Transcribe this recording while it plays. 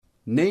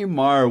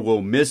Neymar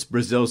will miss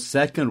Brazil's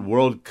second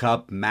World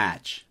Cup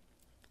match.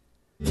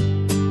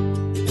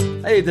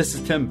 Hey, this is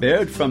Tim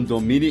Baird from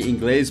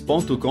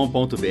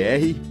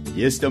domineinglês.com.br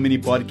e este é o mini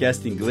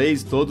podcast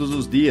inglês todos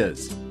os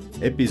dias,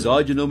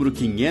 episódio número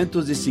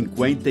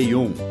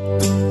 551.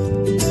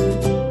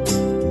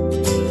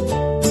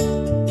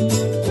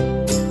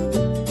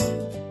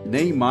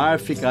 Neymar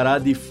ficará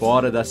de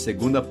fora da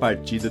segunda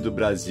partida do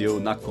Brasil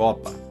na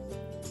Copa.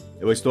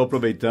 Eu estou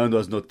aproveitando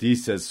as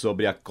notícias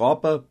sobre a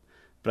Copa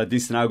para te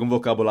ensinar algum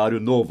vocabulário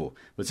novo.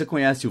 Você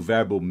conhece o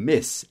verbo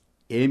miss?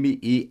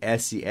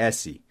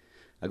 M-I-S-S.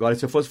 Agora,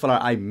 se eu fosse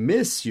falar I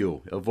miss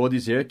you, eu vou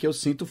dizer que eu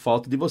sinto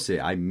falta de você.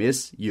 I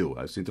miss you.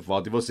 Eu sinto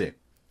falta de você.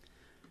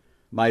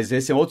 Mas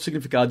esse é outro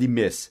significado de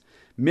miss.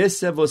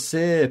 Miss é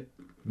você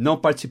não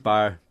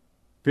participar,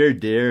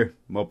 perder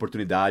uma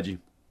oportunidade,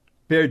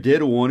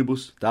 perder o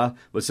ônibus, tá?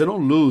 Você não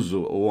lose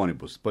o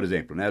ônibus, por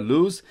exemplo, né?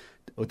 Lose,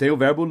 eu tenho o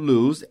verbo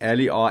lose,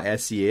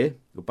 L-O-S-E.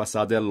 O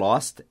passado é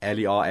lost,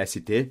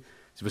 L-O-S-T.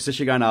 Se você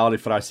chegar na aula e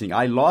falar assim,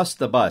 I lost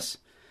the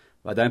bus,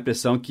 vai dar a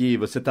impressão que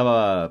você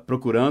estava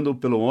procurando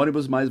pelo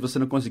ônibus, mas você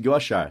não conseguiu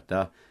achar,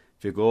 tá?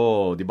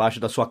 Ficou debaixo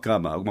da sua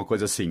cama, alguma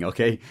coisa assim,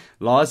 ok?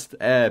 Lost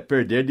é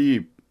perder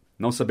de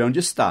não saber onde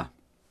está.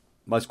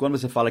 Mas quando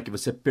você fala que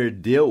você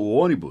perdeu o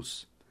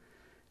ônibus,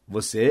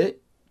 você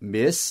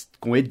miss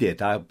com ED,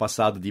 tá? O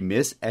passado de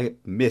miss é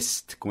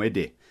missed com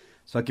ED.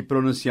 Só que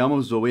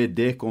pronunciamos o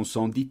ED com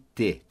som de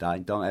T, tá?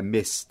 Então é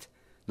missed.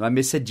 Não é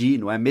missed,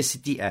 não é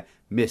missed, é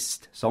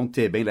missed. Só um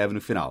T bem leve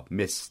no final,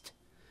 missed.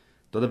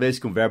 Toda vez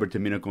que um verbo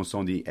termina com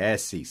som de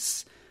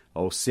S,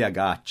 ou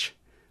CH,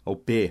 ou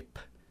P,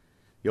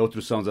 e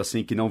outros sons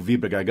assim que não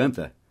vibra a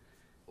garganta,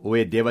 o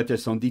ED vai ter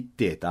som de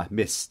T, tá?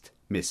 Missed,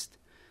 missed.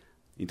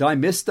 Então, I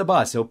missed the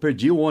bus, eu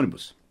perdi o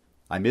ônibus.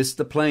 I missed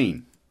the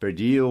plane,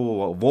 perdi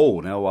o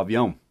voo, né, o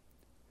avião.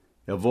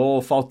 Eu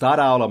vou faltar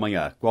a aula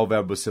amanhã. Qual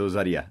verbo você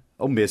usaria?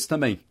 O miss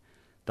também,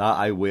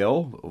 tá? I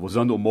will,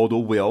 usando o modo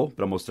will,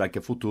 para mostrar que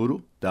é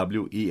futuro,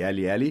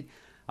 W-I-L-L.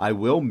 I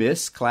will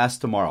miss class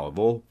tomorrow. Eu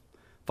vou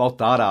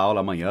faltar a aula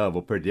amanhã,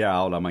 vou perder a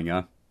aula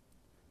amanhã.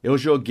 Eu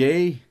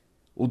joguei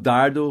o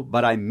dardo,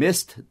 but I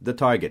missed the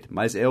target.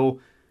 Mas eu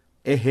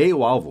errei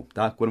o alvo,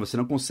 tá? Quando você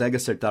não consegue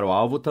acertar o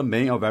alvo,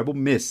 também é o verbo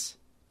miss.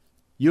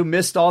 You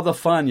missed all the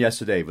fun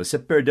yesterday. Você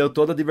perdeu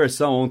toda a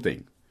diversão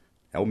ontem.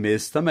 É o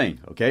miss também,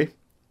 ok?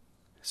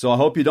 So I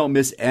hope you don't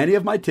miss any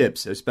of my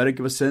tips. Eu espero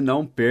que você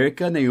não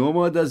perca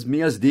nenhuma das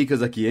minhas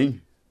dicas aqui,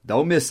 hein?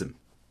 Don't miss them.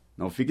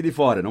 Não fique de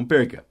fora, não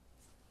perca.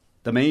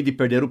 Também de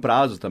perder o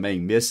prazo também.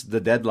 Miss the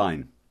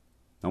deadline.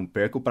 Não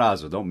perca o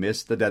prazo. Don't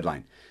miss the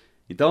deadline.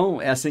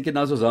 Então, é assim que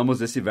nós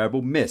usamos esse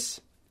verbo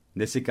miss.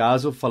 Nesse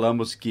caso,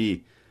 falamos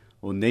que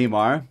o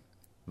Neymar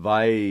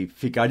vai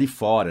ficar de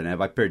fora, né?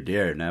 Vai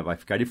perder, né? Vai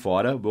ficar de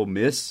fora. Will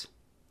miss.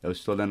 Eu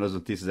estou lendo as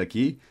notícias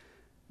aqui.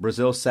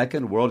 Brazil's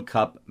second World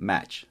Cup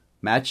match.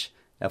 Match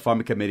é a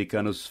forma que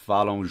americanos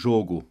falam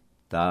jogo,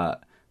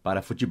 tá?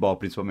 Para futebol,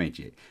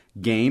 principalmente.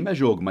 Game é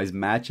jogo, mas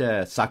match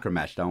é soccer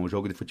match, tá? Um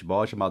jogo de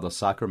futebol chamado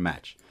soccer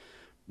match.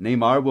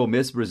 Neymar will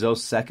miss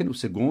Brazil's second, o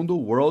segundo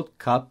World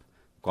Cup,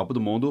 Copa do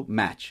Mundo,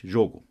 match,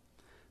 jogo.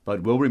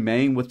 But will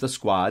remain with the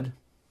squad,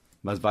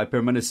 mas vai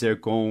permanecer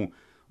com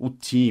o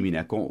time,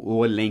 né? Com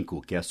o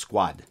elenco, que é a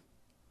squad.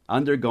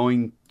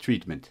 Undergoing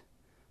treatment.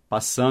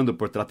 Passando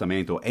por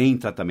tratamento, ou em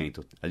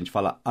tratamento. A gente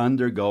fala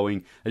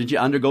undergoing. A gente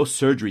undergo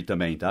surgery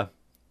também, tá?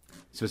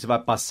 Se você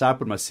vai passar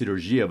por uma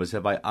cirurgia, você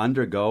vai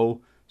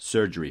undergo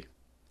surgery.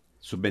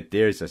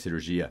 Submeter-se à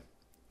cirurgia.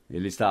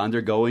 Ele está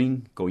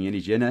undergoing, com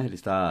ING, né? Ele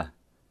está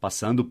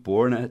passando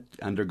por, né?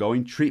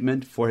 Undergoing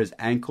treatment for his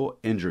ankle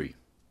injury.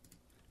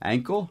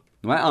 Ankle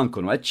não é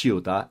ankle, não é tio,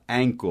 tá?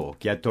 Ankle,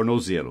 que é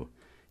tornozelo.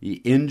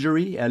 E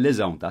injury é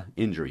lesão, tá?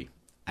 Injury.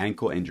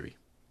 Ankle injury.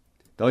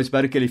 Então eu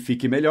espero que ele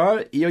fique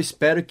melhor e eu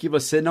espero que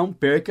você não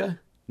perca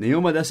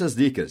nenhuma dessas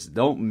dicas.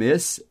 Don't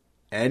miss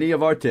any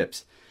of our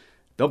tips.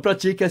 Então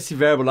pratique esse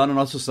verbo lá no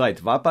nosso site.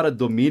 Vá para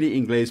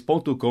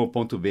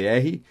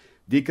domineinglês.com.br,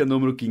 dica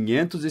número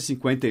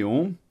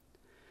 551,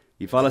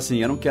 e fala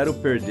assim, eu não quero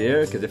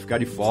perder, quer dizer, ficar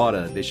de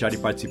fora, deixar de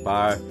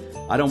participar.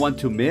 I don't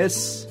want to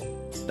miss.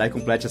 Daí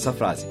complete essa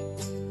frase.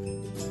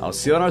 I'll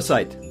see you on our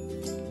site.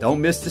 Don't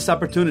miss this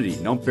opportunity.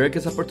 Não perca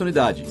essa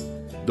oportunidade.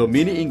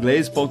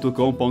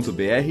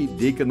 domineinglês.com.br,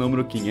 dica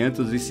número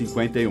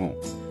 551.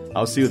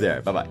 I'll see you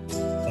there. Bye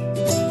bye.